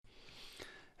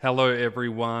Hello,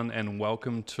 everyone, and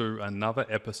welcome to another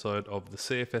episode of the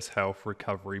CFS Health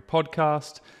Recovery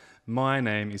Podcast. My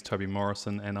name is Toby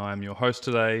Morrison, and I am your host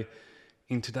today.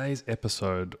 In today's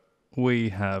episode, we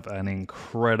have an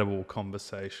incredible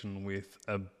conversation with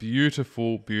a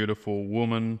beautiful, beautiful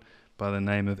woman by the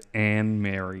name of Anne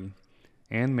Mary.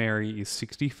 Anne Mary is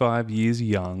 65 years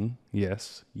young.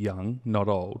 Yes, young, not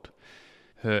old.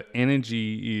 Her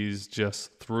energy is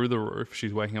just through the roof.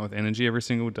 She's waking up with energy every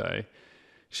single day.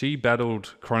 She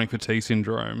battled chronic fatigue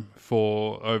syndrome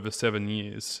for over 7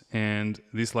 years, and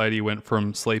this lady went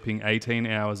from sleeping 18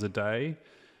 hours a day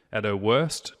at her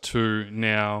worst to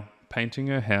now painting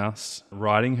her house,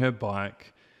 riding her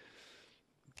bike,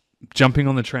 jumping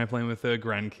on the trampoline with her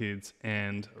grandkids,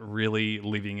 and really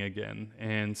living again.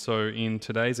 And so in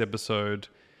today's episode,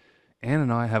 Anne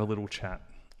and I have a little chat.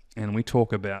 And we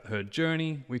talk about her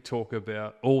journey. We talk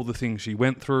about all the things she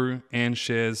went through and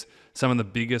shares some of the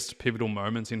biggest pivotal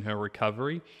moments in her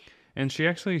recovery. And she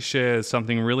actually shares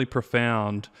something really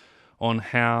profound on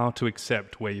how to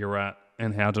accept where you're at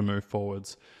and how to move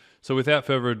forwards. So without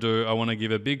further ado, I want to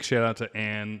give a big shout out to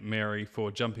Anne Mary for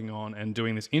jumping on and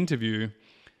doing this interview.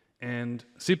 And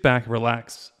sit back,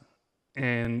 relax,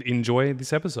 and enjoy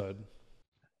this episode.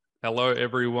 Hello,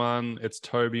 everyone. It's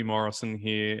Toby Morrison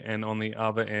here, and on the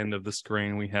other end of the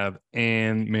screen, we have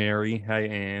Anne Mary. Hey,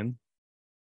 Anne.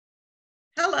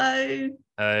 Hello.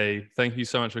 Hey, thank you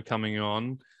so much for coming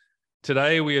on.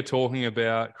 Today, we are talking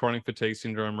about chronic fatigue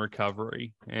syndrome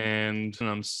recovery, and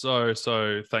I'm so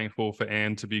thankful for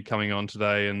Anne to be coming on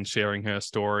today and sharing her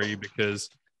story because,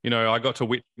 I got to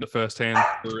witness it firsthand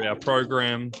through our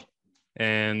program.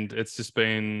 And it's just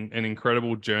been an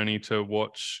incredible journey to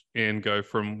watch Anne go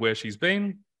from where she's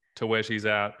been to where she's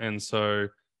at. And so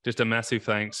just a massive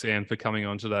thanks, Anne, for coming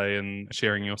on today and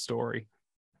sharing your story.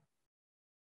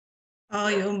 Oh,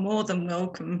 you're more than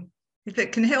welcome. If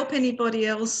it can help anybody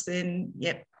else, then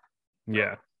yep.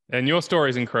 Yeah. And your story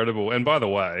is incredible. And by the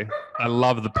way, I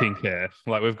love the pink hair.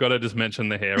 Like, we've got to just mention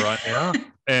the hair right now.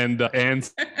 And Anne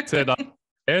said,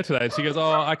 hair today. She goes,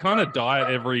 I kind of dye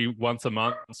it every once a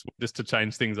month just to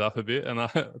change things up a bit. And I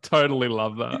totally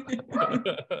love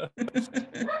that.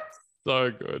 So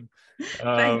good.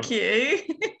 Thank you.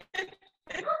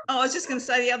 I was just going to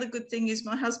say the other good thing is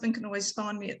my husband can always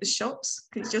find me at the shops.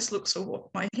 He just looks for what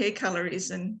my hair colour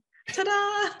is and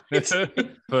ta-da!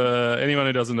 For anyone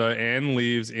who doesn't know, Anne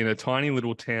lives in a tiny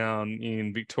little town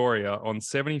in Victoria on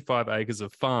 75 acres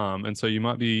of farm. And so you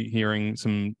might be hearing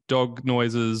some dog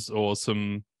noises or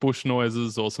some bush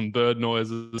noises or some bird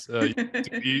noises.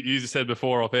 You said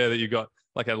before off air that you got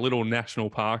like a little national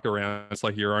park around. It's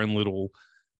like your own little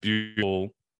beautiful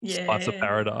slice of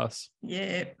paradise.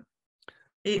 Yeah,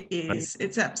 it is.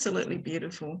 It's absolutely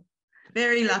beautiful.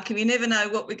 Very lucky. We never know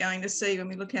what we're going to see when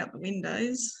we look out the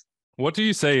windows. What do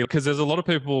you see? Because there's a lot of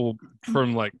people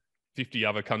from like 50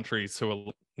 other countries who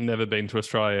have never been to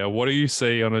Australia. What do you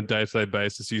see on a day-to-day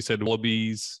basis? You said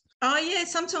wallabies. Oh, yeah.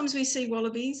 Sometimes we see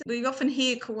wallabies. We often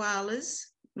hear koalas.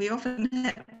 We often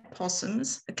have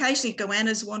possums. Occasionally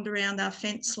goannas wander around our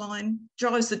fence line.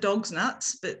 Drives the dogs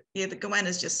nuts. But, yeah, the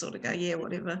goannas just sort of go, yeah,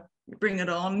 whatever. Bring it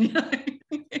on,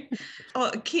 Oh,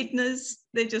 echidnas.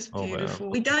 They're just beautiful.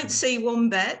 Wow. We don't see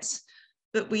wombats.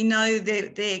 But we know they're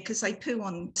there because they poo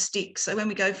on sticks. So when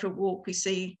we go for a walk, we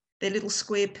see their little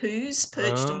square poos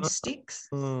perched on sticks.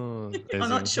 I'm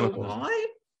not sure why.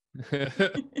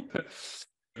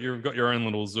 You've got your own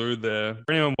little zoo there.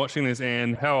 For anyone watching this,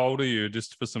 Anne, how old are you,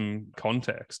 just for some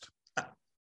context?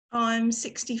 I'm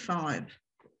 65.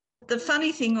 The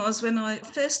funny thing was when I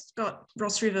first got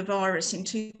Ross River virus in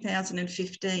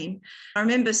 2015, I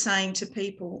remember saying to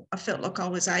people, I felt like I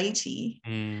was 80.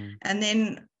 And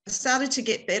then I started to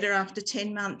get better after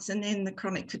 10 months and then the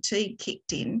chronic fatigue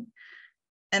kicked in.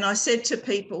 And I said to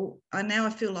people, I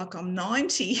feel like I'm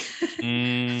 90.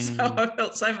 So I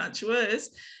felt so much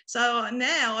worse. So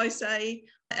now I say,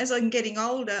 as I'm getting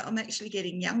older, I'm actually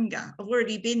getting younger. I've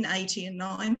already been 80 and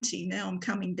 90. Now I'm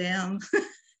coming down.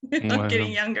 I'm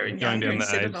getting younger and younger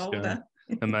instead of older.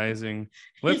 Yeah. Amazing.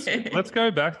 Let's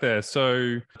go back there.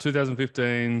 So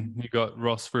 2015, you got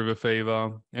Ross River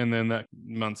fever, and then that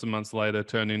months and months later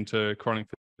turned into chronic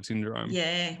fatigue syndrome.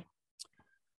 Yeah.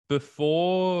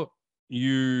 Before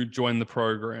you joined the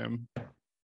program,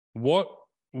 what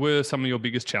were some of your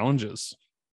biggest challenges?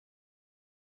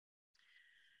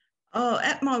 Oh,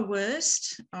 at my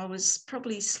worst, I was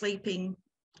probably sleeping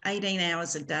 18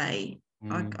 hours a day.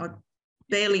 I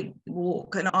barely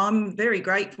walk. And I'm very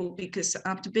grateful because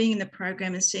after being in the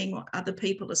program and seeing what other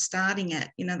people are starting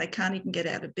at, they can't even get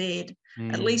out of bed.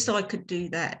 At least I could do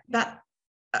that. But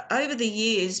over the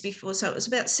years before, so it was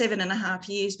about 7.5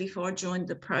 years before I joined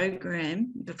the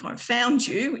program, before I found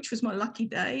you, which was my lucky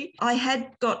day, I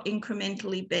had got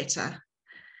incrementally better.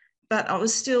 But I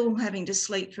was still having to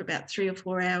sleep for about 3 or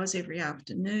 4 hours every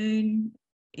afternoon.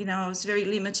 You know, I was very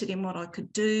limited in what I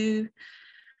could do.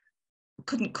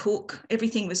 Couldn't cook.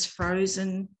 Everything was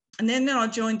frozen. And then I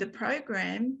joined the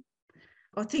program.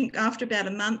 I think after about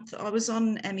a month, I was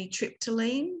on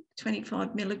amitriptyline,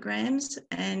 25 milligrams,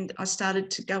 and I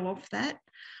started to go off that.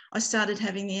 I started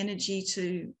having the energy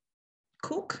to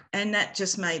cook, and that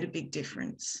just made a big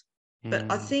difference.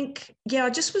 But I think, I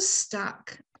just was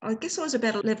stuck. I guess I was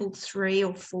about a level 3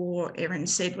 or 4, Erin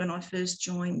said, when I first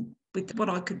joined, with what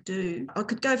I could do. I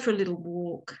could go for a little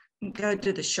walk and go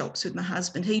to the shops with my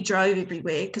husband. He drove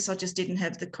everywhere because I just didn't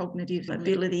have the cognitive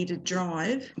ability to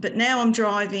drive. But now I'm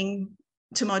driving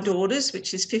to my daughter's,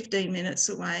 which is 15 minutes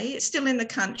away. It's still in the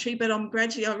country, but I'm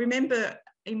gradually, I remember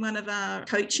in one of our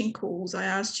coaching calls, I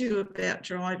asked you about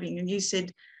driving and you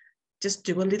said, just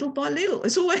do a little by little.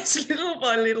 It's always little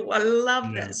by little. I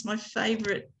love that. It's my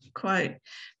favourite quote.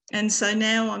 And so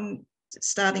now I'm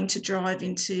starting to drive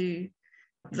into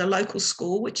the local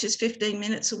school, which is 15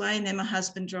 minutes away, and then my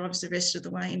husband drives the rest of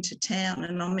the way into town,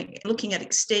 and I'm looking at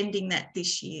extending that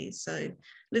this year. So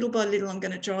little by little, I'm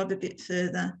going to drive a bit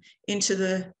further into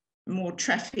the more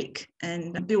traffic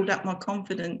and build up my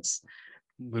confidence.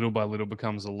 Little by little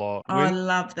becomes a lot. I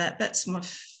love that. That's my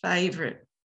favourite.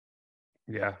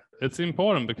 Yeah, it's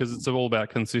important because it's all about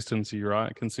consistency,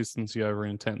 right? Consistency over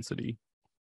intensity.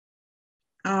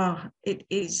 Oh, it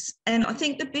is. And I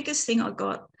think the biggest thing I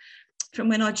got from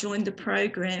when I joined the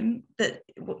program, that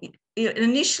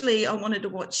initially I wanted to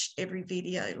watch every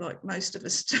video like most of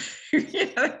us do.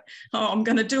 I'm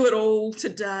going to do it all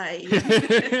today.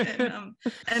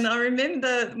 And I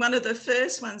remember one of the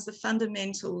first ones, the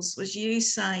fundamentals, was you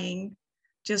saying,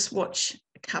 just watch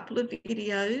a couple of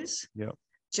videos. Yep.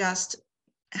 Just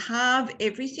halve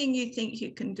everything you think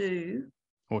you can do.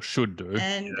 Or should do.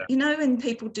 And, you know, when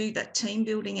people do that team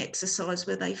building exercise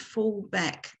where they fall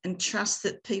back and trust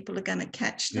that people are going to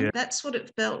catch them, that's what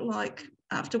it felt like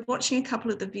after watching a couple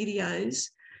of the videos.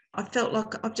 I felt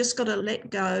like I've just got to let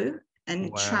go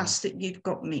and trust that you've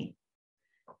got me.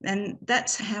 And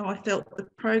that's how I felt the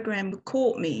program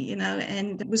caught me, you know,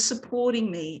 and was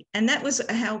supporting me. And that was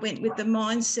how I went with the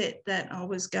mindset that I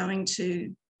was going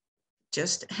to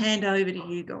just hand over to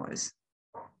you guys.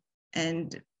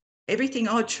 And everything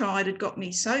I tried had got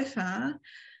me so far,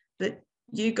 but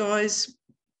you guys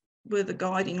were the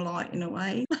guiding light in a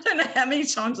way. I don't know how many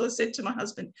times I said to my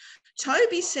husband,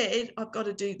 Toby said, I've got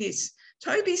to do this.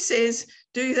 Toby says,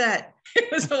 do that.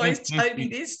 It was always Toby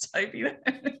this, Toby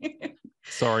that.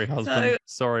 Sorry, husband.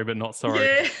 Sorry, but not sorry.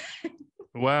 Yeah.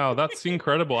 Wow, that's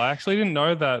incredible. I actually didn't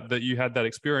know that you had that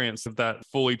experience of that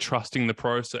fully trusting the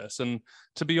process. And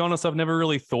to be honest, I've never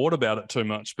really thought about it too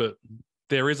much, but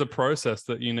there is a process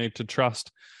that you need to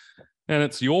trust, and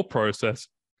it's your process.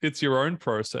 It's your own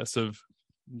process of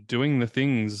doing the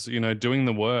things, you know, doing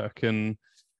the work and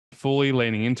fully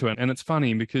leaning into it. And it's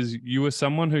funny because you were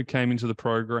someone who came into the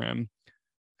program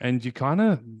and you kind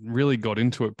of really got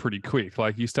into it pretty quick.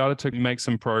 Like you started to make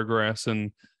some progress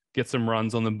and get some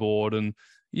runs on the board. And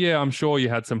yeah, I'm sure you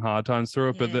had some hard times through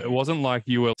it, but it wasn't like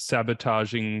you were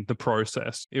sabotaging the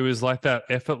process. It was like that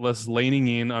effortless leaning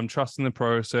in. I'm trusting the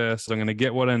process. I'm going to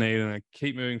get what I need and I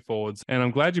keep moving forwards. And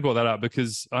I'm glad you brought that up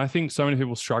because I think so many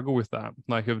people struggle with that,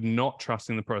 like of not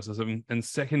trusting the process and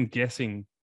second guessing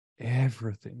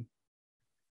everything.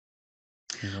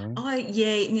 You know? And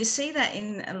you see that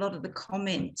in a lot of the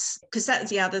comments, because that's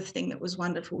the other thing that was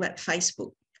wonderful, that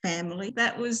Facebook family.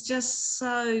 That was just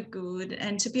so good.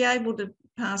 And to be able to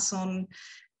pass on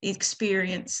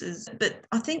experiences. But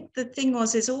I think the thing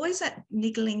was, there's always that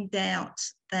niggling doubt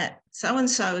that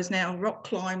so-and-so is now rock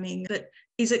climbing, but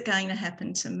is it going to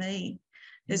happen to me?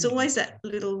 There's always that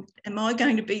little, am I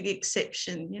going to be the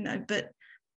exception, you know, but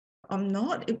I'm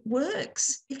not. It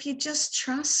works. If you just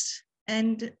trust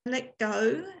and let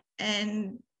go,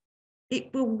 and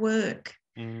it will work.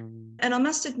 And I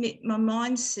must admit, my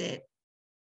mindset,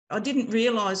 I didn't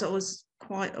realise I was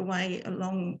quite a way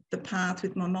along the path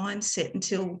with my mindset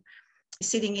until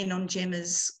sitting in on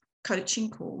Gemma's coaching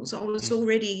calls. I was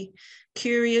already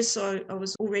curious. I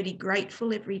was already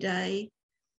grateful every day.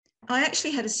 I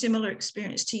actually had a similar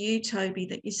experience to you, Toby,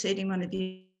 that you said in one of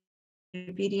your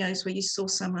videos where you saw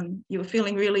someone, you were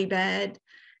feeling really bad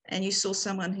and you saw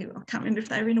someone who, I can't remember if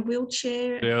they were in a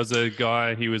wheelchair. There was a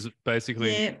guy, he was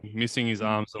basically missing his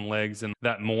arms and legs. And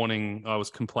that morning I was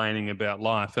complaining about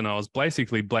life and I was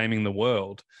basically blaming the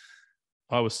world.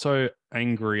 I was so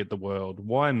angry at the world.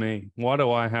 Why me? Why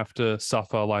do I have to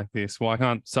suffer like this? Why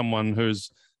can't someone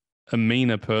who's a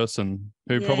meaner person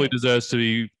who probably Yeah. deserves to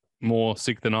be more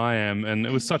sick than I am? And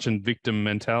it was such a victim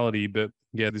mentality. But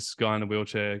yeah, this guy in a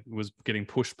wheelchair was getting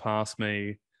pushed past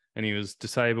me and he was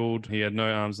disabled. He had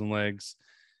no arms and legs.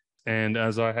 And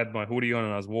as I had my hoodie on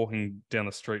and I was walking down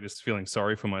the street just feeling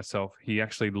sorry for myself, he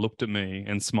actually looked at me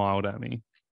and smiled at me.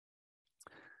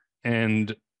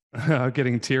 And I'm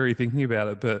getting teary thinking about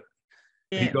it, but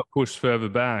he Yeah. got pushed further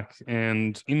back.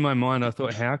 And in my mind, I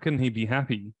thought, how can he be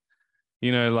happy?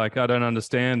 You know, like I don't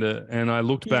understand it. And I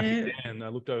looked back Yeah. again, I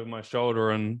looked over my shoulder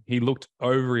and he looked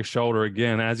over his shoulder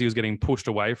again as he was getting pushed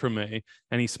away from me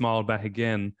and he smiled back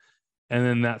again. And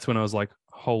then that's when I was like,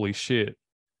 holy shit,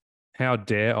 how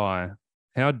dare I?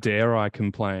 How dare I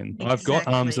complain? I've got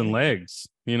arms and Exactly. legs,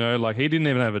 you know, like he didn't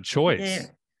even have a choice. Yeah.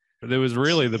 There was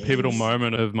really the pivotal Jeez.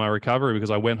 moment of my recovery because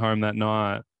I went home that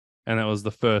night and it was the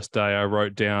first day I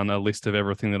wrote down a list of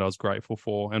everything that I was grateful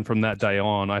for. And from that day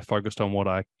on, I focused on what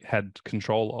I had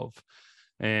control of.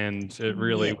 And it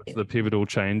really Yeah. was the pivotal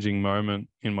changing moment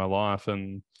in my life.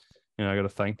 And, you know, I got to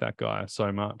thank that guy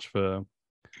so much for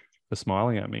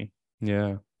smiling at me.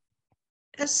 Yeah.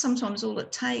 That's sometimes all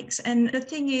it takes. And the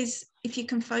thing is, if you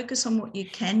can focus on what you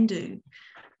can do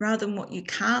rather than what you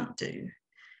can't do,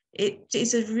 it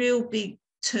is a real big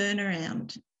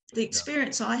turnaround. The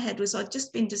experience I had was I'd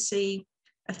just been to see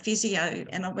a physio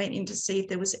and I went in to see if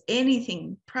there was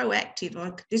anything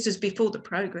proactive. This was before the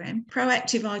program,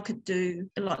 proactive I could do,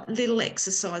 like little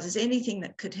exercises, anything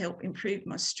that could help improve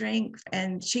my strength.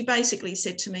 And she basically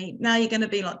said to me, no, you're going to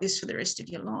be like this for the rest of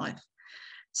your life.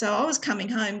 So I was coming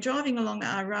home, driving along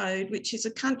our road, which is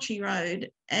a country road,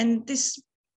 and this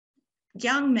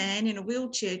young man in a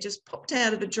wheelchair just popped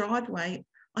out of a driveway.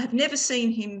 I have never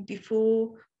seen him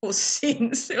before or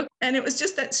since. And it was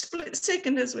just that split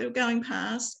second as we were going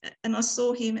past, and I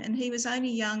saw him, and he was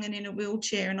only young and in a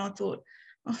wheelchair. And I thought,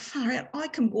 oh, far out, I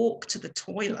can walk to the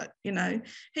toilet. You know,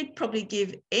 he'd probably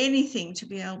give anything to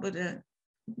be able to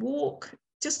walk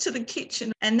just to the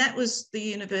kitchen. And that was the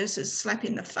universe's slap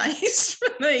in the face for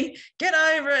me. Get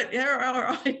over it. Yeah, all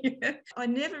right. I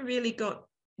never really got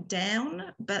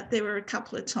down, but there were a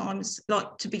couple of times,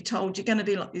 like to be told you're going to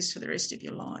be like this for the rest of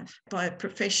your life by a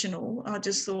professional. I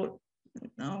just thought,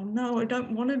 oh no, I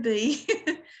don't want to be.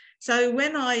 So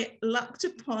when I lucked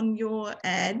upon your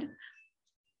ad,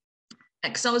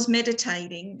 because I was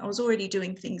meditating, I was already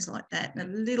doing things like that and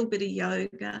a little bit of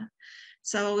yoga.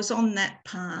 So I was on that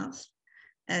path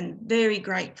and very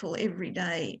grateful every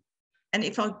day. And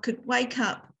if I could wake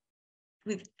up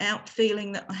without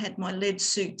feeling that I had my lead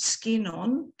suit skin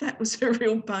on, that was a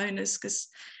real bonus, because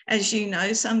as you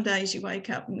know, some days you wake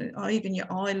up and even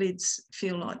your eyelids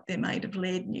feel like they're made of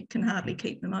lead and you can hardly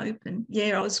keep them open.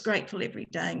 Yeah, I was grateful every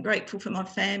day and grateful for my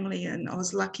family, and I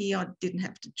was lucky I didn't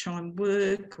have to try and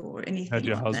work or anything Had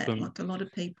your like husband? that, like a lot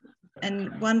of people,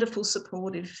 and wonderful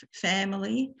supportive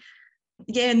family.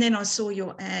 Yeah, and then I saw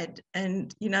your ad,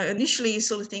 and you know, initially you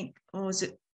sort of think, oh, is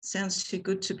it sounds too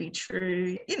good to be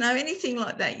true, you know, anything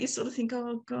like that, you sort of think,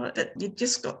 oh God, but you've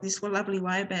just got this lovely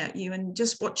way about you. And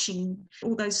just watching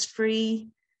all those free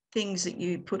things that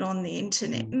you put on the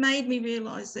internet made me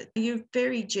realise that you're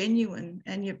very genuine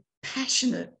and you're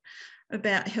passionate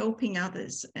about helping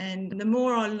others. And the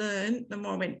more I learned, the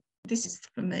more I went, this is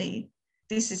for me.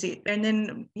 This is it. And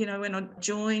then, you know, when I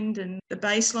joined and the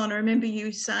baseline, I remember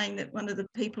you saying that one of the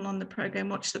people on the program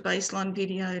watched the baseline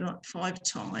video like 5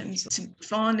 times to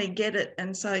finally get it.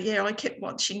 And so, yeah, I kept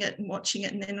watching it.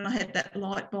 And then I had that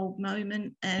light bulb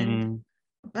moment. And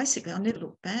basically, I never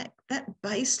looked back. That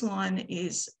baseline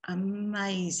is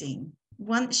amazing.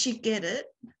 Once you get it,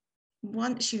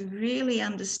 once you really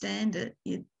understand it,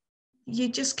 you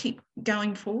just keep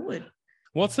going forward.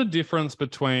 What's the difference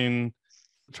between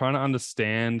trying to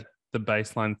understand the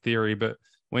baseline theory, but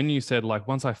when you said like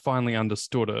once I finally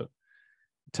understood it,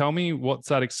 tell me what's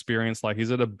that experience like?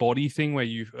 Is it a body thing where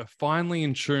you are finally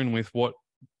in tune with what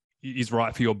is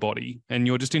right for your body and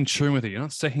you're just in tune with it, you're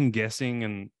not second guessing?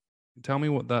 And tell me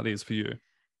what that is for you.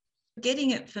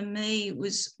 Getting it for me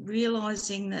was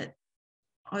realizing that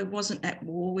I wasn't at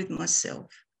war with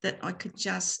myself, that I could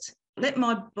just let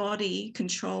my body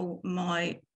control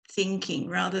my thinking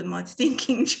rather than my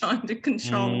thinking trying to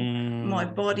control my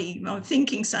body. My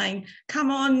thinking saying,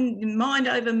 come on, mind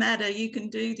over matter, you can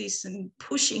do this, and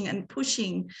pushing and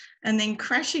then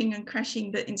crashing and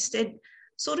crashing, but instead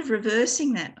sort of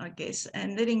reversing that, I guess,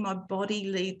 and letting my body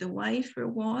lead the way for a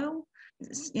while,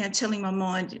 you know, telling my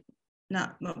mind, no,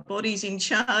 my body's in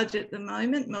charge at the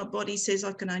moment. My body says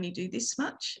I can only do this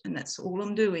much, and that's all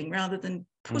I'm doing, rather than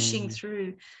pushing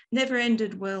through. Never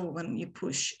ended well when you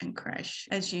push and crash,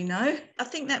 as you know. I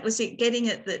think that was it, getting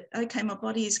it that, okay, my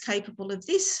body is capable of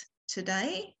this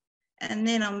today, and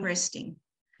then I'm resting.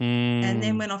 And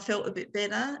then when I felt a bit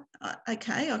better,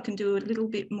 okay, I can do a little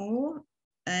bit more,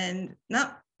 and no,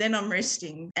 then I'm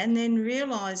resting. And then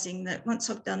realising that once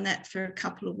I've done that for a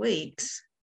couple of weeks,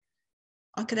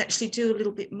 I could actually do a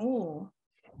little bit more.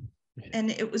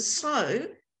 And it was slow,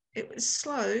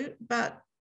 but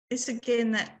it's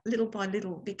again that little by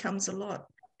little becomes a lot.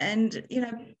 And, you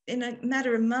know, in a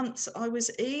matter of months, I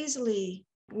was easily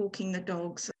walking the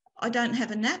dogs. I don't have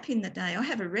a nap in the day. I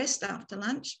have a rest after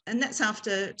lunch, and that's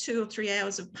after 2 or 3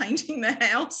 hours of painting the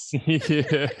house.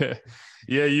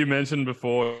 Yeah, you mentioned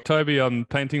before, Toby, I'm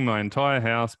painting my entire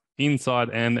house inside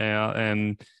and out,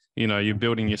 and you know, you're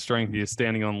building your strength, you're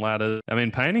standing on ladders. I mean,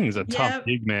 painting is a tough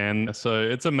gig, man. So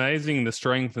it's amazing the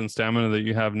strength and stamina that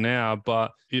you have now,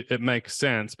 but it makes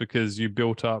sense because you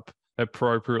built up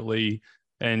appropriately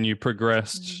and you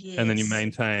progressed, and then you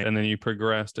maintain, and then you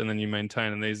progressed, and then you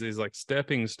maintain. And these like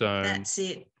stepping stones That's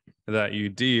it. that you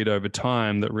did over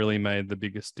time that really made the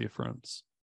biggest difference.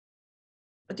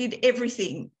 I did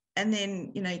everything, and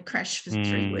then, you know, crashed for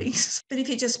 3 weeks. But if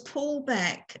you just pull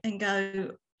back and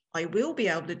go, I will be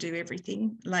able to do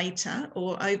everything later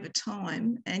or over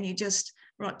time, and you just,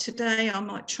 right, today I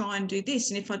might try and do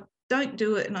this. And if I don't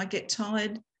do it and I get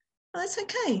tired, well, that's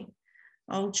okay.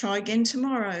 I'll try again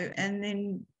tomorrow. And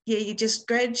then, yeah, you just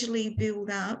gradually build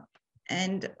up.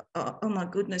 And oh my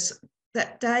goodness,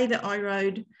 that day that I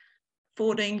rode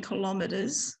 14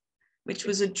 kilometres, which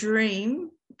was a dream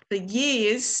for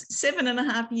years,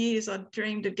 7.5 years, I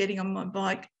dreamed of getting on my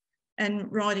bike and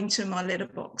riding to my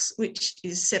letterbox, which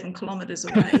is 7 kilometres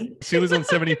away. She lives on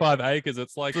 75 acres.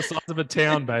 It's like the size of a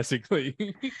town, basically.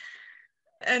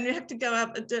 And you have to go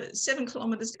up 7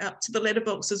 kilometres up to the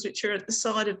letterboxes, which are at the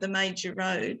side of the major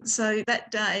road. So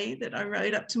that day that I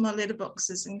rode up to my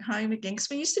letterboxes and home again, because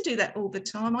we used to do that all the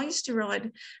time. I used to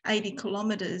ride 80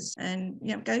 kilometres and,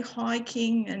 you know, go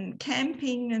hiking and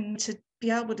camping, and to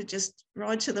be able to just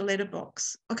ride to the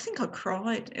letterbox, I think I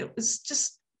cried. It was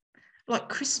just like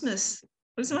Christmas. It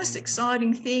was the most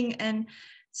exciting thing. And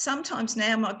sometimes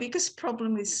now my biggest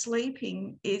problem with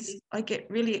sleeping is I get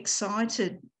really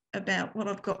excited about what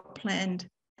I've got planned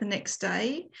the next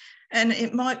day. And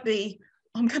it might be,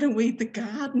 I'm going to weed the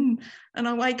garden. And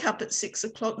I wake up at 6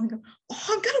 o'clock and go, oh,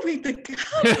 I'm going to weed the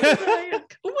garden today.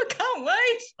 Oh, I can't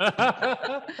wait.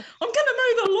 I'm going to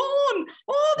mow the lawn.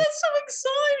 Oh, that's so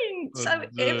exciting.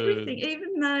 So everything,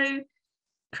 even though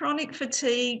chronic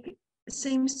fatigue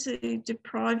seems to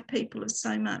deprive people of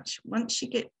so much, once you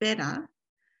get better,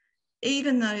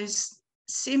 even those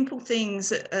simple things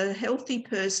that a healthy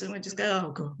person would just go,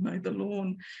 oh God, mow the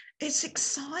lawn. It's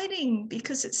exciting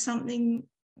because it's something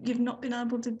you've not been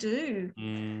able to do.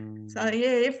 So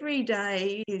yeah, every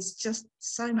day is just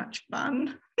so much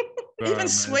fun. Even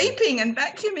sweeping and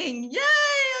vacuuming. Yay,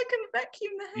 I can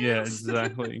vacuum the house. Yeah,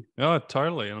 exactly. Oh,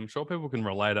 totally. And I'm sure people can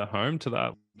relate at home to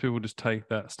that. People just take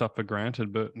that stuff for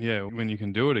granted. But yeah, when you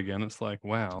can do it again, it's like,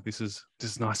 wow, this is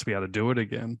nice to be able to do it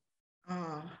again.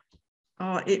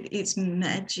 It's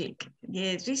magic.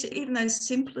 Yeah, just, even those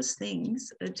simplest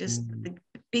things are just the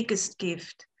biggest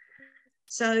gift.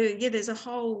 So yeah, there's a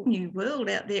whole new world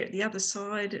out there at the other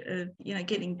side of, you know,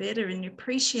 getting better, and you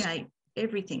appreciate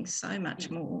everything so much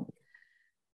more.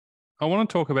 I want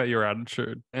to talk about your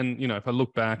attitude. And, you know, if I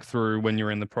look back through when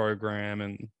you're in the program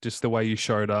and just the way you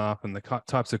showed up and the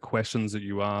types of questions that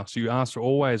you asked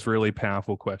always really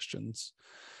powerful questions.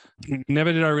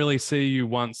 Never did I really see you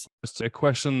once a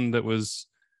question that was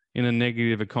in a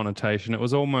negative connotation. It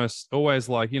was almost always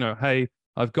like, you know, hey,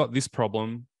 I've got this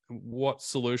problem. What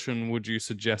solution would you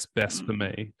suggest best for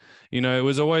me? You know, it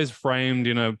was always framed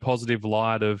in a positive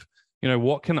light of, you know,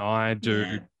 what can I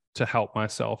do to help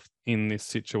myself in this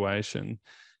situation?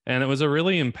 And it was a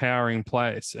really empowering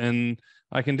place. And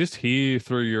I can just hear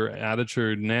through your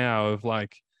attitude now of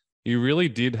like, you really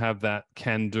did have that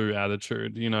can-do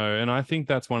attitude, you know, and I think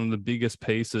that's one of the biggest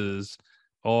pieces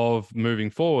of moving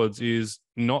forwards is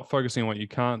not focusing on what you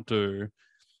can't do,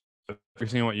 but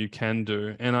focusing on what you can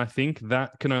do. And I think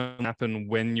that can only happen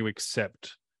when you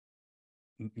accept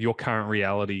your current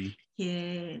reality.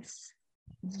 Yes.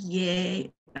 Yeah,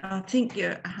 I think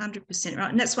you're 100% right.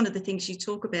 And that's one of the things you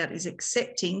talk about is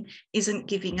accepting isn't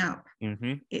giving up.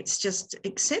 It's just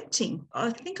accepting. I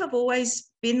think I've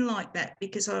always been like that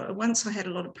because once I had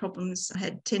a lot of problems. I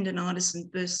had tendonitis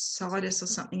and bursitis or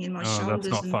something in my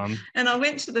shoulders. That's not fun. And I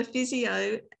went to the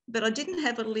physio, but I didn't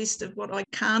have a list of what I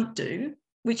can't do,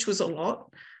 which was a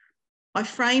lot. I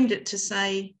framed it to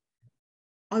say,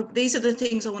 these are the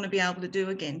things I want to be able to do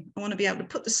again. I want to be able to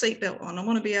put the seatbelt on. I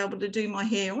want to be able to do my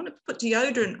hair. I want to put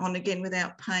deodorant on again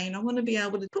without pain. I want to be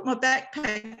able to put my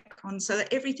backpack on, so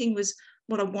that everything was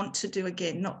what I want to do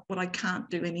again, not what I can't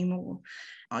do anymore.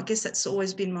 I guess that's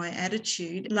always been my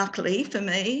attitude, luckily for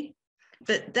me.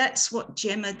 But that's what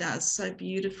Gemma does so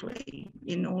beautifully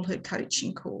in all her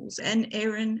coaching calls. And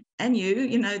Erin and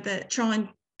you know, that try and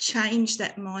change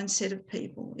that mindset of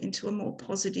people into a more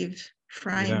positive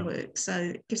framework. Yeah. So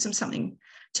it gives them something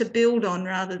to build on,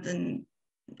 rather than,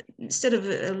 instead of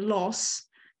a loss,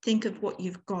 think of what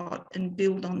you've got and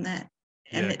build on that.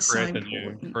 And it's so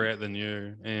important. Create the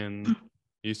new. And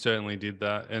you certainly did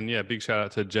that. And yeah, big shout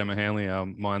out to Gemma Hanley, our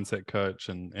mindset coach,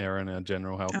 and Erin, our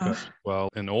general health coach as well,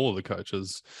 and all of the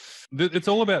coaches. It's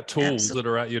all about tools that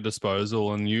are at your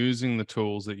disposal and using the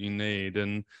tools that you need.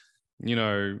 And, you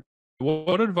know,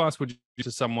 what advice would you give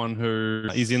to someone who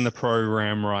is in the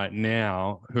program right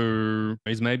now, who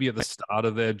is maybe at the start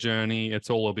of their journey? It's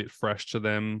all a bit fresh to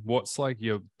them. What's like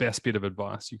your best bit of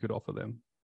advice you could offer them?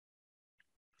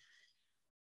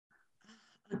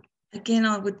 Again,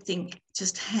 I would think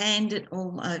just hand it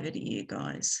all over to you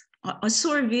guys. I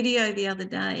saw a video the other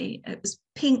day. It was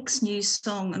Pink's new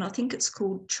song, and I think it's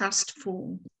called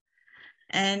Trustful.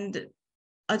 And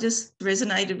I just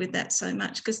resonated with that so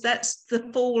much, because that's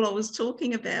the fall I was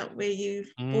talking about, where you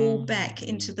fall back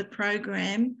into the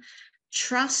program.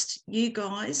 Trust, you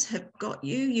guys have got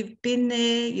you. You've been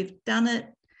there, you've done it.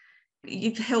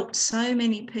 You've helped so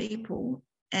many people,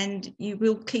 and you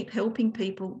will keep helping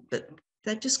people, but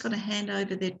they've just got to hand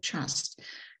over their trust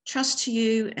to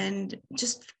you, and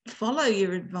just follow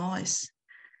your advice.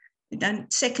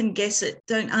 Don't second guess it.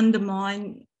 Don't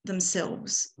undermine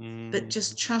themselves, but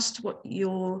just trust what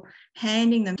you're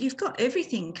handing them. You've got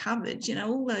everything covered, you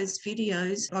know, all those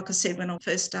videos. Like I said, when I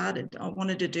first started, I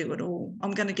wanted to do it all.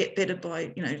 I'm going to get better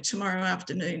by, you know, tomorrow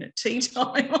afternoon at tea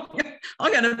time.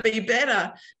 I'm going to be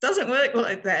better. Doesn't work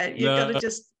like that. You've got to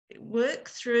just work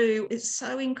through. It's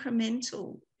so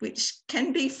incremental, which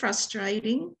can be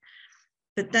frustrating,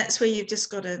 but that's where you've just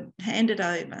got to hand it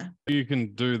over. You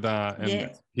can do that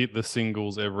and hit the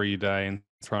singles every day and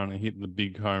trying to hit the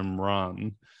big home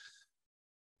run.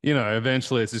 You know,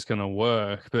 eventually it's just going to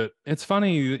work. But it's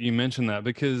funny that you mentioned that,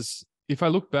 because if I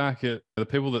look back at the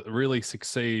people that really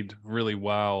succeed really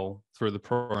well through the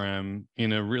program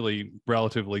in a really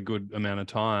relatively good amount of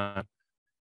time,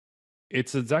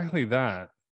 it's exactly that.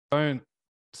 Don't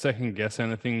second guess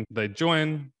anything. They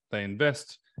join, they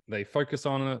invest, they focus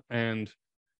on it, and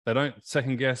they don't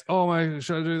second guess, oh,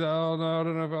 should I do that? Oh, no, I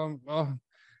don't know.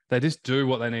 They just do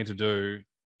what they need to do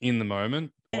in the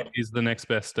moment. What is the next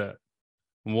best step?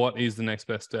 What is the next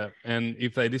best step? And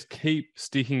if they just keep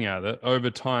sticking at it, over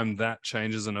time, that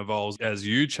changes and evolves as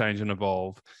you change and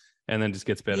evolve, and then just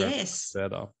gets better and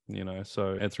better, you know.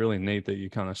 So it's really neat that you're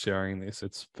kind of sharing this.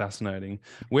 It's fascinating.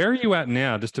 Where are you at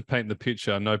now, just to paint the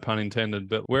picture, no pun intended,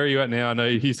 but where are you at now? I know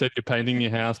you said you're painting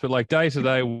your house, but like day to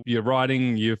day, you're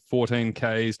riding your 14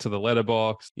 Ks to the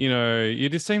letterbox. You know, you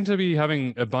just seem to be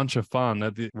having a bunch of fun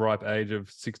at the ripe age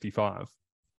of 65.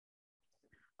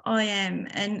 I am.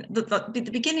 And the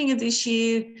beginning of this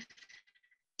year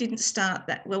didn't start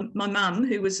that well. My mum,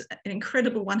 who was an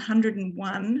incredible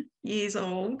 101 years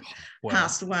old,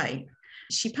 passed away.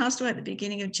 She passed away at the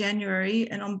beginning of January,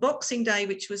 and on Boxing Day,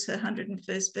 which was her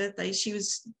 101st birthday, she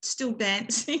was still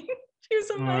dancing. She was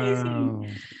amazing. Wow.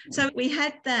 So we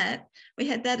had that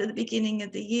at the beginning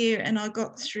of the year, and I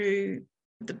got through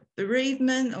the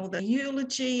bereavement or the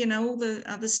eulogy, you know, all the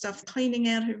other stuff, cleaning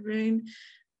out her room,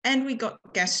 and we got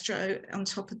gastro on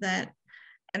top of that.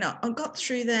 And I got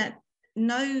through that.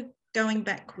 No going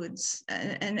backwards.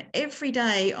 And every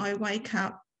day I wake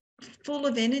up full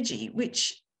of energy,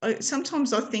 which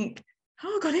sometimes I think,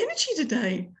 oh, I got energy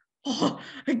today. Oh,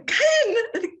 again,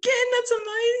 that's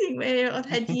amazing. Where I've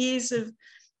had years of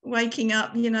waking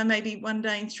up, you know, maybe one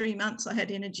day in 3 months I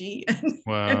had energy,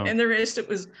 and the rest it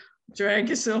was drag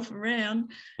yourself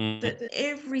around. But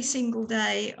every single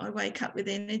day I wake up with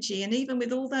energy, and even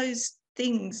with all those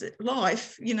things,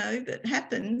 life, you know, that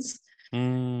happens,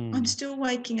 I'm still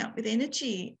waking up with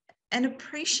energy and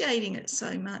appreciating it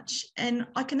so much. And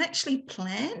I can actually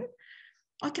plan.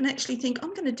 I can actually think,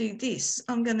 I'm going to do this.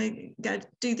 I'm going to go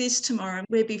do this tomorrow.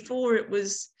 Where before it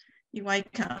was you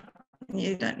wake up and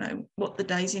you don't know what the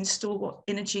day's in store, what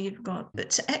energy you've got. But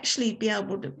to actually be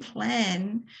able to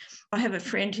plan, I have a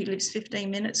friend who lives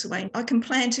 15 minutes away. I can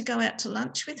plan to go out to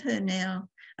lunch with her now.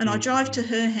 And I drive to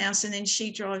her house, and then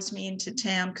she drives me into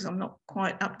town, because I'm not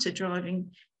quite up to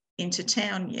driving into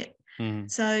town yet.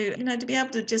 So, you know, to be able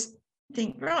to just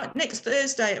think, right, next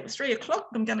Thursday at 3:00,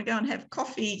 I'm going to go and have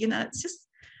coffee. It's just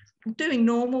doing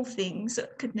normal things that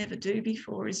I could never do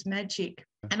before is magic.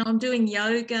 And I'm doing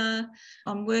yoga.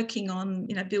 I'm working on,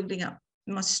 building up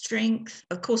my strength.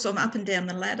 Of course, I'm up and down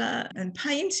the ladder and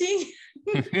painting.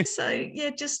 So, yeah,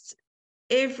 just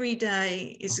every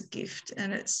day is a gift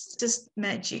and it's just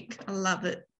magic. I love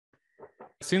it.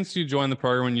 Since you joined the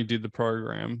program and you did the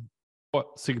program,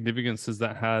 what significance has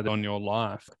that had on your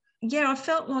life? Yeah, I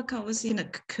felt like I was in a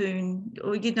cocoon,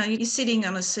 or, you're sitting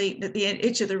on a seat at the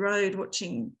edge of the road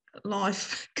watching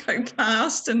life go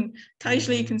past, and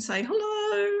occasionally you can say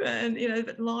hello, and,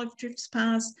 but life drifts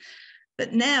past.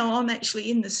 But now I'm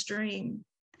actually in the stream,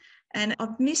 and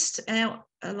I've missed out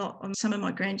a lot on some of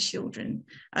my grandchildren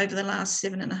over the last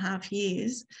 7.5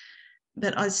 years.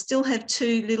 But I still have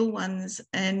 2 little ones,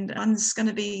 and one's going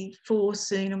to be 4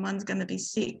 soon and one's going to be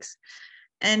 6.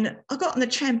 And I got on the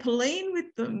trampoline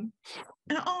with them.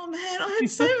 And oh man, I had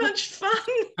so much fun.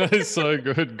 That is so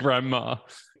good, Grandma,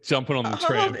 jumping on the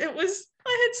tram. I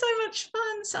had so much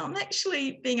fun. So I'm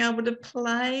actually being able to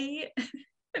play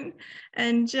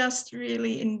and just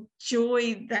really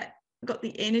enjoy that. Got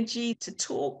the energy to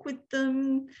talk with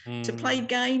them, to play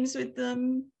games with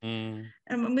them. And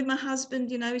with my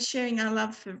husband, sharing our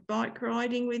love for bike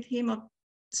riding with him. I've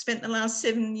spent the last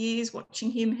 7 years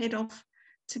watching him head off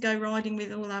to go riding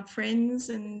with all our friends,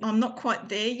 and I'm not quite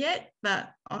there yet,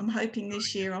 but I'm hoping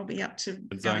this year I'll be up to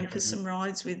going for some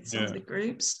rides with some of the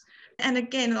groups. And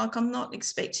again, I'm not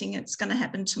expecting it's going to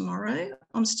happen tomorrow.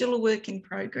 I'm still a work in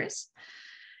progress,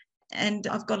 and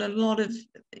I've got a lot of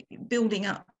building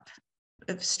up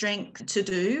of strength to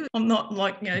do. I'm not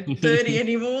 30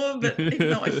 anymore, but even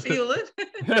though I feel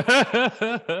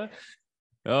it.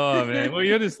 Oh man, well,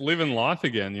 you're just living life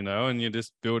again, and you're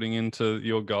just building into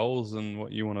your goals and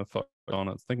what you want to focus on.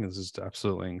 I think it's just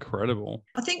absolutely incredible.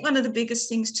 I think one of the biggest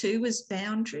things too was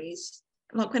boundaries.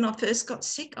 Like when I first got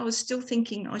sick, I was still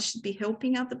thinking I should be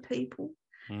helping other people.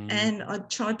 And I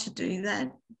tried to do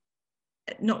that,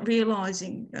 not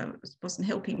realizing it wasn't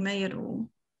helping me at all.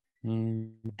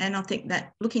 And I think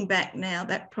that looking back now,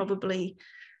 that probably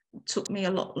took me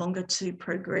a lot longer to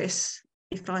progress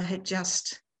if I had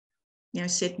just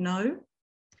said no.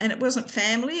 And it wasn't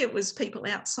family, it was people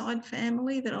outside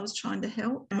family that I was trying to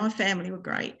help. My family were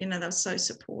great, they were so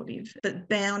supportive. But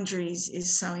boundaries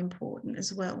is so important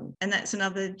as well. And that's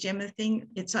another Gemma thing.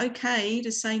 It's okay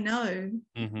to say no.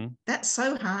 That's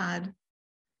so hard.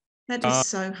 That is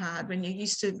so hard when you're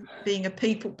used to being a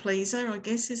people pleaser, I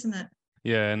guess, isn't it?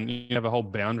 Yeah, and you have a whole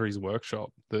boundaries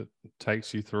workshop that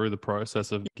takes you through the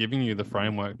process of giving you the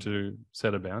framework to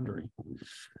set a boundary.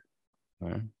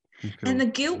 And the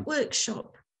guilt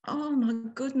workshop, oh my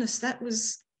goodness, that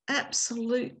was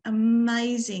absolute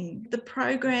amazing. The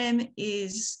program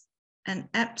is an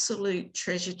absolute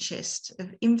treasure chest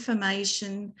of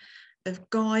information, of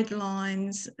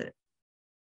guidelines.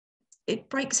 It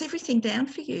breaks everything down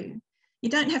for you. You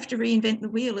don't have to reinvent the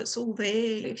wheel. It's all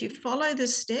there. If you follow the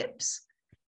steps,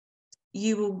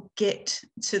 you will get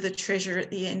to the treasure at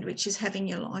the end, which is having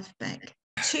your life back.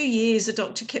 2 years, a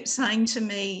doctor kept saying to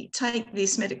me, take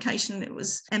this medication. It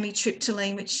was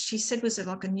amitriptyline, which she said was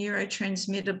like a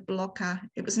neurotransmitter blocker.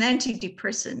 It was an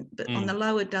antidepressant, but on the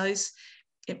lower dose,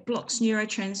 it blocks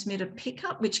neurotransmitter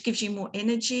pickup, which gives you more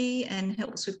energy and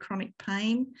helps with chronic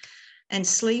pain and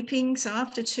sleeping. So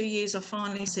after 2 years, I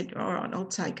finally said, all right, I'll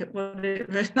take it,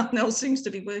 whatever. Nothing else seems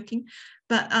to be working.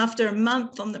 But after a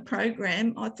month on the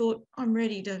program, I thought, I'm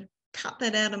ready to cut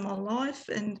that out of my life.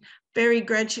 And very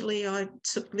gradually, I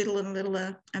took little and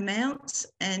little amounts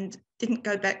and didn't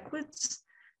go backwards.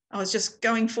 I was just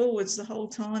going forwards the whole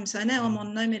time. So now I'm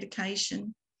on no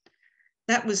medication.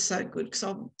 That was so good because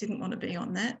I didn't want to be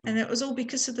on that. And it was all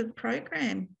because of the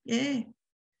program. Yeah.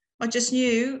 I just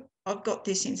knew I've got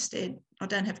this instead. I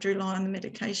don't have to rely on the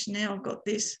medication now. I've got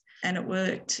this, and it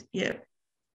worked. Yeah.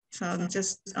 So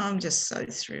I'm just so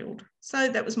thrilled. So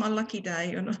that was my lucky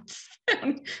day,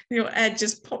 and your ad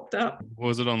just popped up.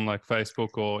 Was it on like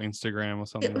Facebook or Instagram or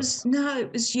something? It was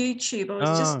YouTube. I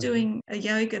was just doing a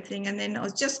yoga thing, and then I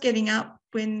was just getting up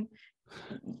when,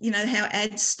 how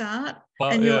ads start,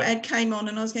 and your ad came on,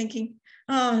 and I was thinking,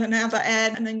 oh, another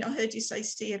ad, and then I heard you say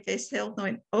CFS Health, and I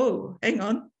went, oh, hang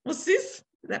on, what's this?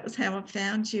 That was how I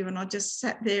found you, and I just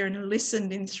sat there and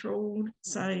listened enthralled.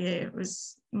 So yeah, it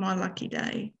was my lucky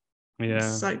day. Yeah,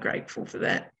 I'm so grateful for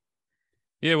that.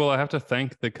 Yeah, well, I have to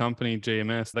thank the company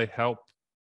GMS. They help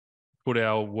put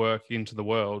our work into the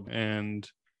world, and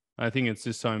I think it's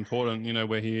just so important.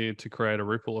 We're here to create a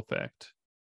ripple effect,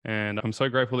 and I'm so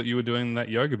grateful that you were doing that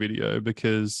yoga video,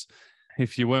 because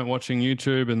if you weren't watching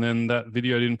YouTube and then that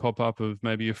video didn't pop up of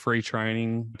maybe a free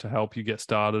training to help you get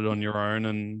started on your own,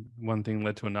 and one thing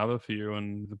led to another for you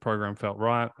and the program felt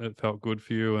right, it felt good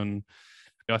for you. And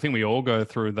I think we all go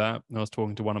through that. I was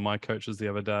talking to one of my coaches the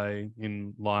other day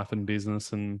in life and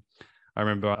business, and I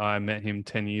remember I met him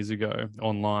 10 years ago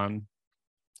online,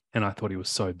 and I thought he was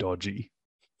so dodgy.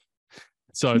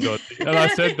 So dodgy. And I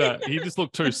said that. He just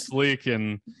looked too slick,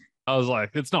 and I was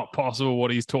like, it's not possible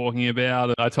what he's talking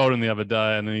about. I told him the other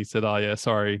day, and then he said, oh, yeah,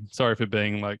 sorry for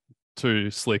being like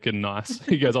too slick and nice.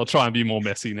 He goes, I'll try and be more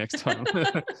messy next time.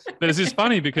 But it's just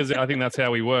funny because I think that's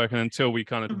how we work. And until we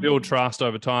kind of build trust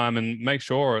over time and make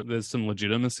sure there's some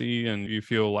legitimacy and you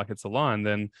feel like it's aligned,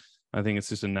 then I think it's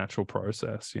just a natural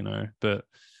process, you know. But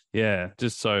yeah,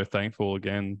 just so thankful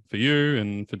again for you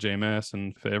and for GMS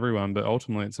and for everyone. But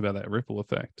ultimately, it's about that ripple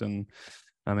effect. And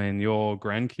I mean, your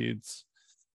grandkids,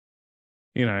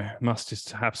 you know, must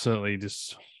just absolutely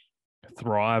just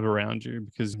thrive around you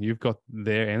because you've got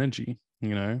their energy,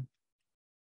 you know.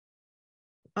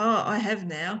 Oh, I have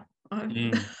now.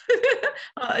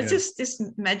 It's just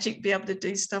magic to be able to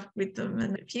do stuff with them.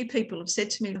 And a few people have said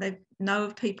to me they know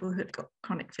of people who've got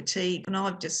chronic fatigue, and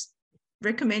I've just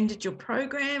recommended your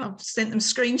program. I've sent them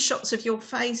screenshots of your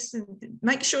face and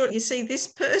make sure you see this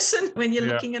person when you're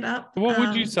looking it up. What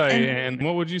would you say, and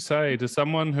what would you say to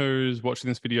someone who's watching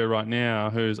this video right now,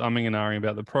 who's umming and ahhing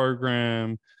about the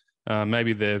program?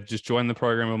 Maybe they've just joined the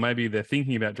program, or maybe they're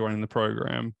thinking about joining the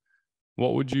program.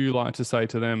 What would you like to say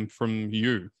to them from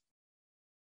you?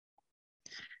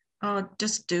 Oh,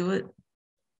 just do it.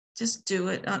 Just do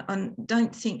it.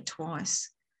 Don't think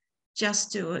twice.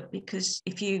 Just do it, because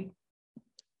if you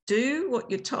do what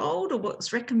you're told or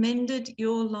what's recommended,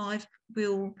 your life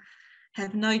will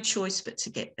have no choice but to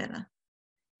get better.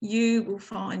 You will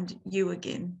find you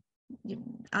again.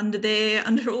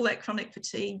 Under all that chronic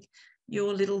fatigue,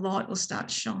 your little light will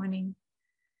start shining.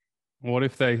 What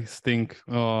if they think,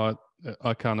 oh,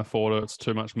 I can't afford it, it's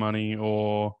too much money,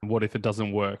 or what if it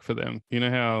doesn't work for them? You know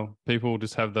how people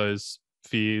just have those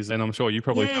fears, and I'm sure you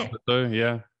probably felt it too.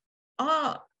 Yeah.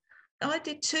 Oh, I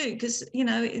did too, because, you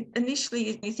know,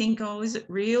 initially you think, oh, is it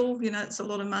real? You know, it's a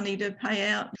lot of money to pay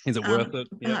out. Is it worth it?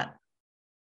 But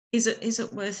is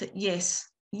it worth it? Yes.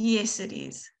 Yes, it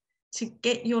is. To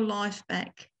get your life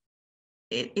back,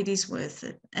 it is worth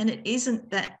it. And it isn't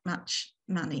that much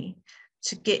money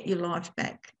to get your life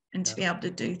back and to be able to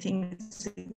do things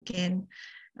again.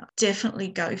 Definitely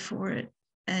go for it,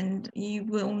 and you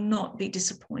will not be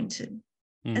disappointed.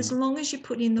 As long as you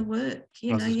put in the work,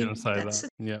 you know. I was going to say that.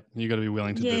 Yeah, you got to be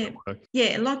willing to do the work.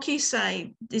 Yeah, like you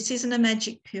say, this isn't a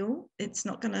magic pill. It's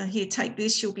not going to, here, take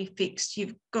this, you'll be fixed.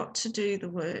 You've got to do the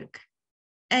work,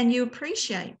 and you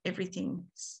appreciate everything.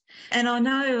 And I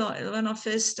know, like, when I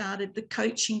first started the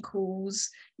coaching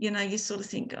calls, you know, you sort of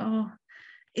think, oh,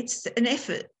 it's an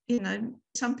effort. You know,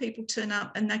 some people turn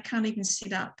up and they can't even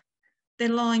sit up. They're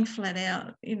lying flat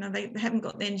out. You know, they haven't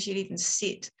got the energy to even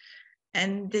sit.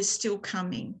 And they're still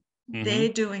coming. They're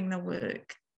doing the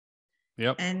work.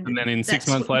 Yep. And then in 6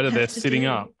 months later, they're sitting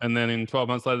up. And then in 12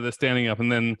 months later, they're standing up. And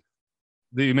then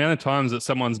the amount of times that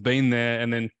someone's been there,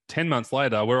 and then 10 months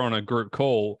later, we're on a group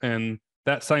call, and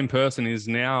that same person is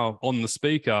now on the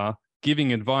speaker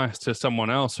giving advice to someone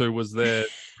else who was there,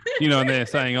 you know, and they're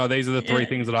saying, oh, these are the three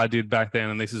things that I did back then,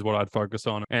 and this is what I'd focus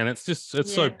on. And it's just,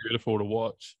 it's so beautiful to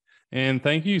watch. And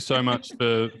thank you so much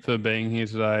for being here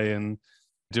today and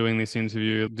doing this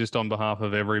interview. Just on behalf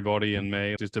of everybody and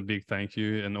me, just a big thank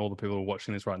you. And all the people who are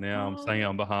watching this right now, I'm saying it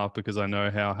on behalf because I know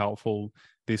how helpful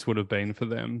this would have been for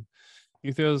them.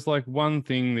 If there was like one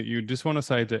thing that you just want to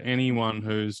say to anyone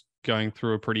who's going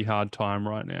through a pretty hard time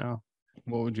right now,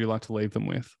 what would you like to leave them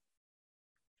with?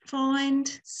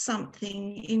 Find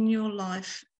something in your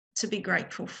life to be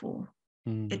grateful for.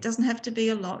 It doesn't have to be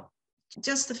a lot.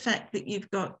 Just the fact that you've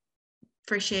got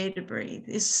fresh air to breathe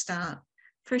is a start.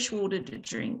 Fresh water to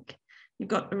drink. You've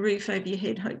got a roof over your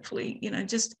head, hopefully. You know,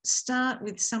 just start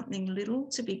with something little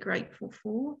to be grateful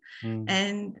for.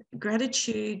 And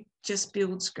gratitude just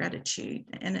builds gratitude,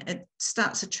 and it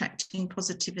starts attracting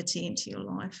positivity into your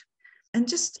life. And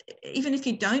just, even if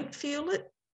you don't feel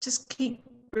it, just keep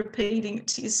repeating it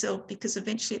to yourself, because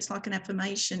eventually it's like an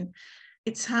affirmation.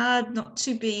 It's hard not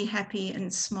to be happy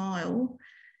and smile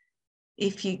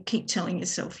if you keep telling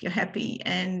yourself you're happy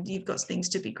and you've got things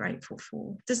to be grateful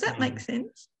for. Does that make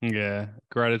sense? Yeah.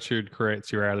 Gratitude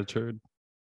creates your attitude.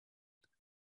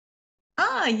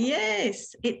 Ah,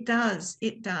 yes, it does.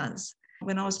 It does.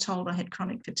 When I was told I had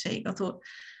chronic fatigue, I thought,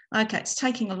 okay, it's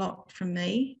taking a lot from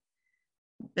me,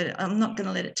 but I'm not going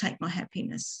to let it take my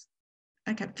happiness.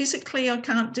 Okay, physically I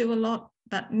can't do a lot,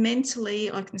 but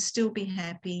mentally I can still be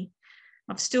happy.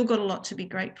 I've still got a lot to be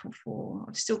grateful for.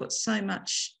 I've still got so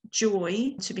much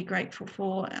joy to be grateful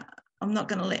for. I'm not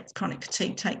going to let chronic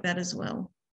fatigue take that as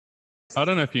well. I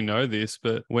don't know if you know this,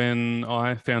 but when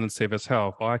I founded CFS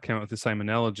Health, I came up with the same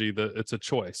analogy that it's a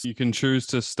choice. You can choose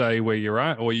to stay where you're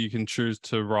at, or you can choose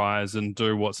to rise and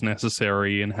do what's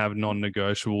necessary and have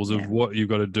non-negotiables of what you've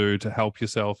got to do to help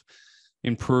yourself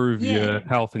improve your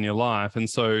health in your life. And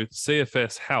so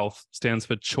CFS Health stands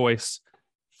for choice,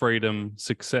 freedom,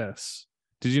 success.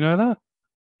 Did you know that?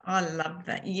 I love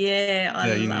that. Yeah,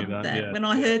 I love that. Yeah. When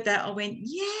I heard that, I went,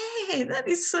 yeah, that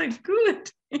is so good.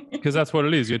 Because that's what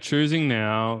it is. You're choosing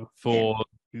now for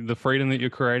the freedom that you're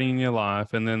creating in your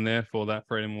life, and then therefore that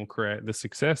freedom will create the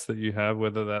success that you have,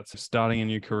 whether that's starting a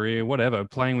new career, whatever,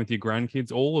 playing with your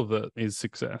grandkids, all of it is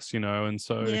success, And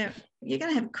so you're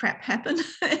going to have crap happen.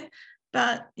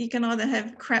 But you can either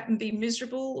have crap and be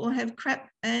miserable, or have crap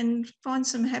and find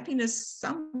some happiness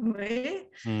somewhere.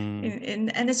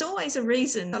 And there's always a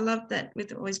reason. I love that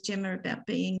with always Gemma about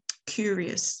being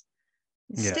curious.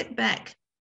 Step back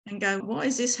and go, why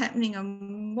is this happening,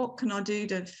 and what can I do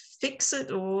to fix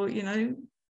it? Or, there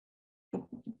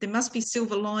must be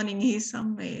silver lining here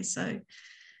somewhere. So,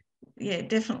 yeah,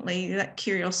 definitely that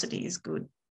curiosity is good.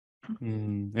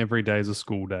 Every day is a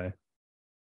school day.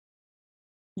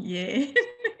 Yeah,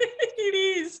 it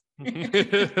is.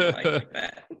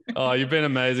 Oh, you've been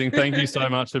amazing. Thank you so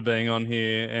much for being on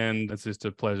here. And it's just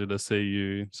a pleasure to see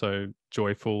you so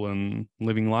joyful and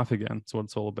living life again. That's what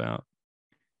it's all about.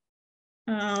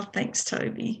 Oh, thanks,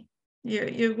 Toby.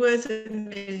 You're worth $1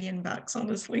 million,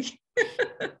 honestly.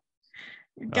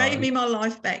 You gave me my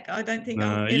life back. I don't think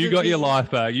I'll ever you got your life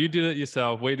back. You did it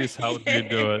yourself. We just helped you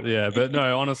do it. Yeah, but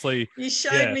no, honestly, you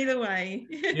showed me the way.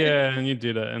 Yeah, and you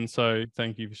did it. And so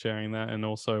thank you for sharing that, and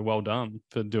also well done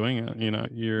for doing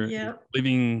it. You're a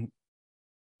living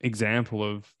example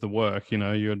of the work.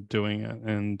 You're doing it,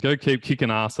 and go keep kicking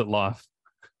ass at life.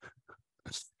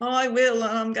 I will.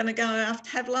 I'm going to go after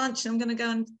have lunch. I'm going to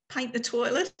go and paint the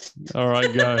toilet. All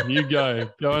right, go. You go.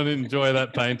 Go and enjoy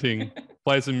that painting.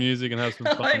 Play some music and have some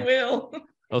fun. I will.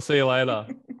 I'll see you later.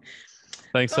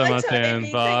 Thanks so much,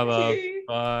 Anne. Bye, love.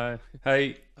 Bye.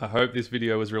 Hey, I hope this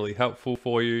video was really helpful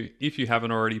for you. If you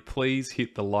haven't already, please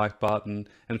hit the like button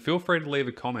and feel free to leave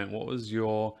a comment. What was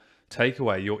your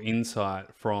takeaway, your insight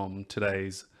from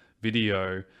today's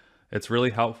video? It's really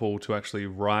helpful to actually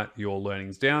write your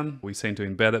learnings down. We seem to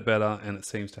embed it better, and it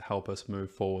seems to help us move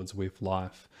forwards with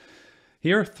life.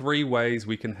 Here are 3 ways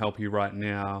we can help you right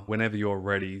now whenever you're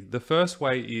ready. The first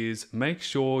way is make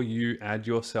sure you add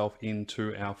yourself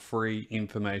into our free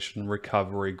information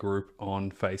recovery group on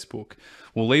Facebook.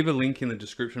 We'll leave a link in the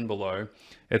description below.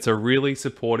 It's a really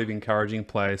supportive, encouraging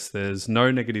place. There's no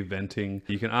negative venting.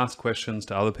 You can ask questions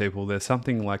to other people. There's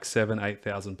something like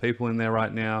 8,000 people in there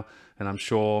right now. And I'm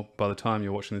sure by the time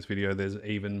you're watching this video, there's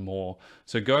even more.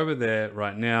 So go over there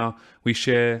right now. We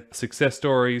share success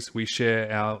stories. We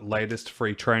share our latest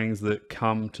free trainings that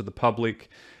come to the public.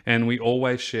 And we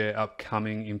always share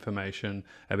upcoming information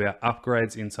about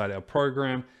upgrades inside our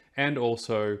program. And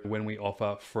also when we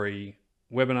offer free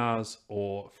webinars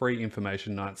or free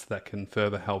information nights that can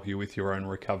further help you with your own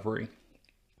recovery.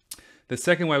 The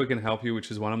second way we can help you, which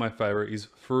is one of my favorite, is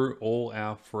through all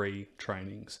our free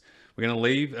trainings. We're going to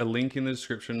leave a link in the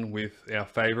description with our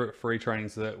favorite free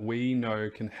trainings that we know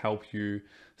can help you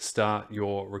start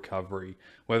your recovery,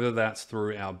 whether that's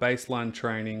through our baseline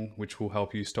training, which will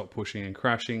help you stop pushing and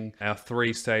crashing, our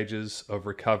 3 stages of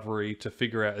recovery to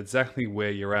figure out exactly where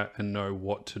you're at and know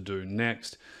what to do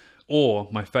next, or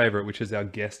my favorite, which is our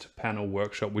guest panel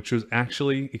workshop, which was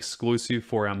actually exclusive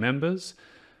for our members.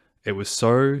 It was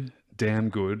so damn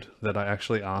good that I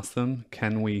actually asked them,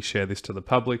 can we share this to the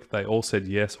public? They all said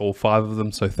yes, all 5 of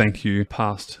them. So thank you,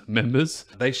 past members.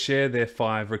 They share their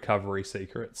 5 recovery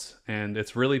secrets, and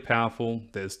it's really powerful.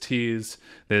 There's tears,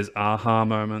 there's aha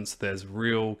moments, there's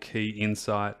real key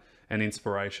insight and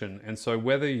inspiration. And so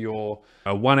whether you're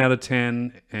a 1 out of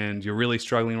 10 and you're really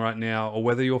struggling right now, or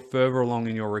whether you're further along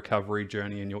in your recovery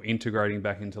journey and you're integrating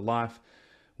back into life,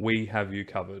 we have you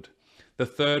covered. The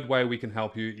third way we can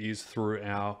help you is through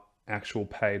our actual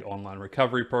paid online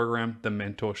recovery program, the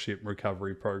Mentorship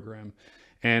Recovery Program.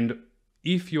 And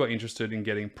if you are interested in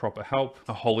getting proper help,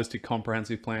 a holistic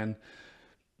comprehensive plan,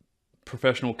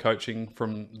 professional coaching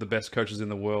from the best coaches in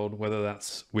the world, whether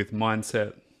that's with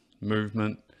mindset,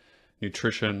 movement,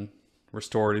 nutrition,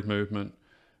 restorative movement,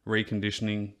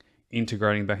 reconditioning,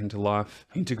 integrating back into life,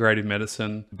 integrative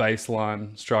medicine,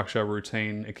 baseline, structure,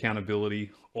 routine,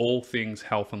 accountability, all things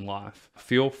health and life.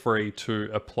 Feel free to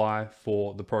apply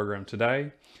for the program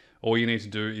today. All you need to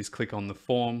do is click on the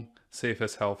form,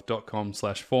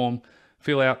 cfshealth.com/form,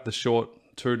 fill out the short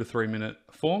 2 to 3 minute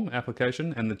form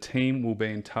application, and the team will be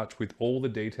in touch with all the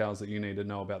details that you need to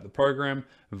know about the program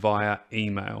via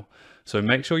email. So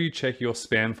make sure you check your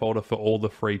spam folder for all the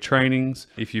free trainings.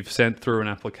 If you've sent through an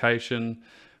application,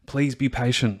 please be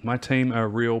patient. My team are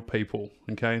real people,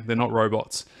 okay? They're not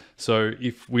robots. So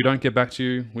if we don't get back to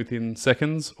you within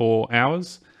seconds or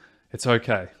hours, it's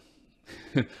okay.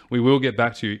 We will get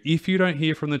back to you. If you don't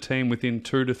hear from the team within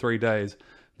 2 to 3 days,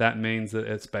 that means that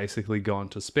it's basically gone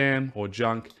to spam or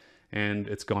junk and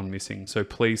it's gone missing. So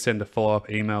please send a follow-up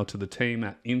email to the team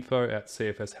at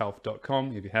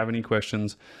info@cfshealth.com. If you have any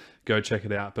questions, go check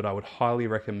it out. But I would highly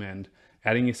recommend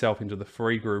adding yourself into the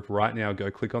free group right now.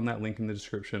 Go click on that link in the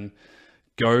description.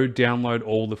 Go download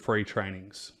all the free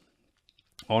trainings.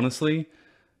 Honestly,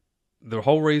 the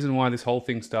whole reason why this whole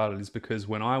thing started is because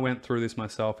when I went through this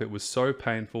myself, it was so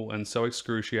painful and so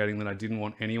excruciating that I didn't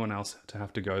want anyone else to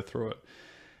have to go through it.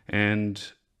 And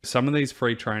some of these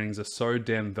free trainings are so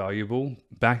damn valuable.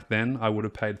 Back then, I would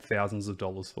have paid thousands of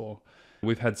dollars for.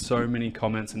 We've had so many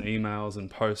comments and emails and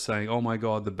posts saying, oh my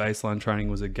God, the baseline training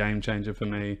was a game changer for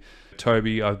me.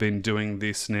 Toby, I've been doing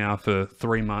this now for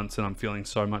 3 months and I'm feeling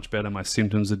so much better. My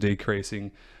symptoms are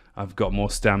decreasing. I've got more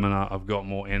stamina. I've got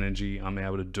more energy. I'm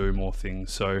able to do more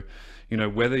things. So,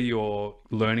 whether you're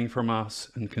learning from us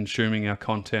and consuming our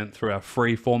content through our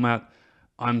free format,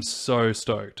 I'm so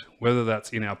stoked. Whether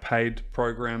that's in our paid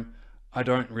program, I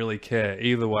don't really care.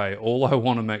 Either way, all I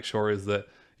want to make sure is that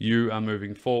you are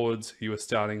moving forwards. You are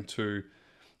starting to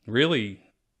really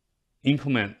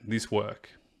implement this work.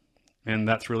 And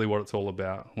that's really what it's all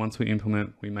about. Once we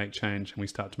implement, we make change and we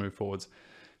start to move forwards.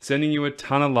 Sending you a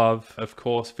ton of love. Of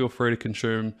course, feel free to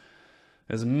consume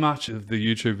as much of the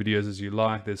YouTube videos as you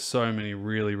like. There's so many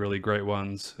really, really great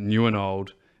ones, new and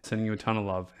old. Sending you a ton of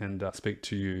love and speak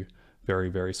to you very,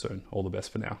 very soon. All the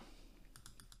best for now.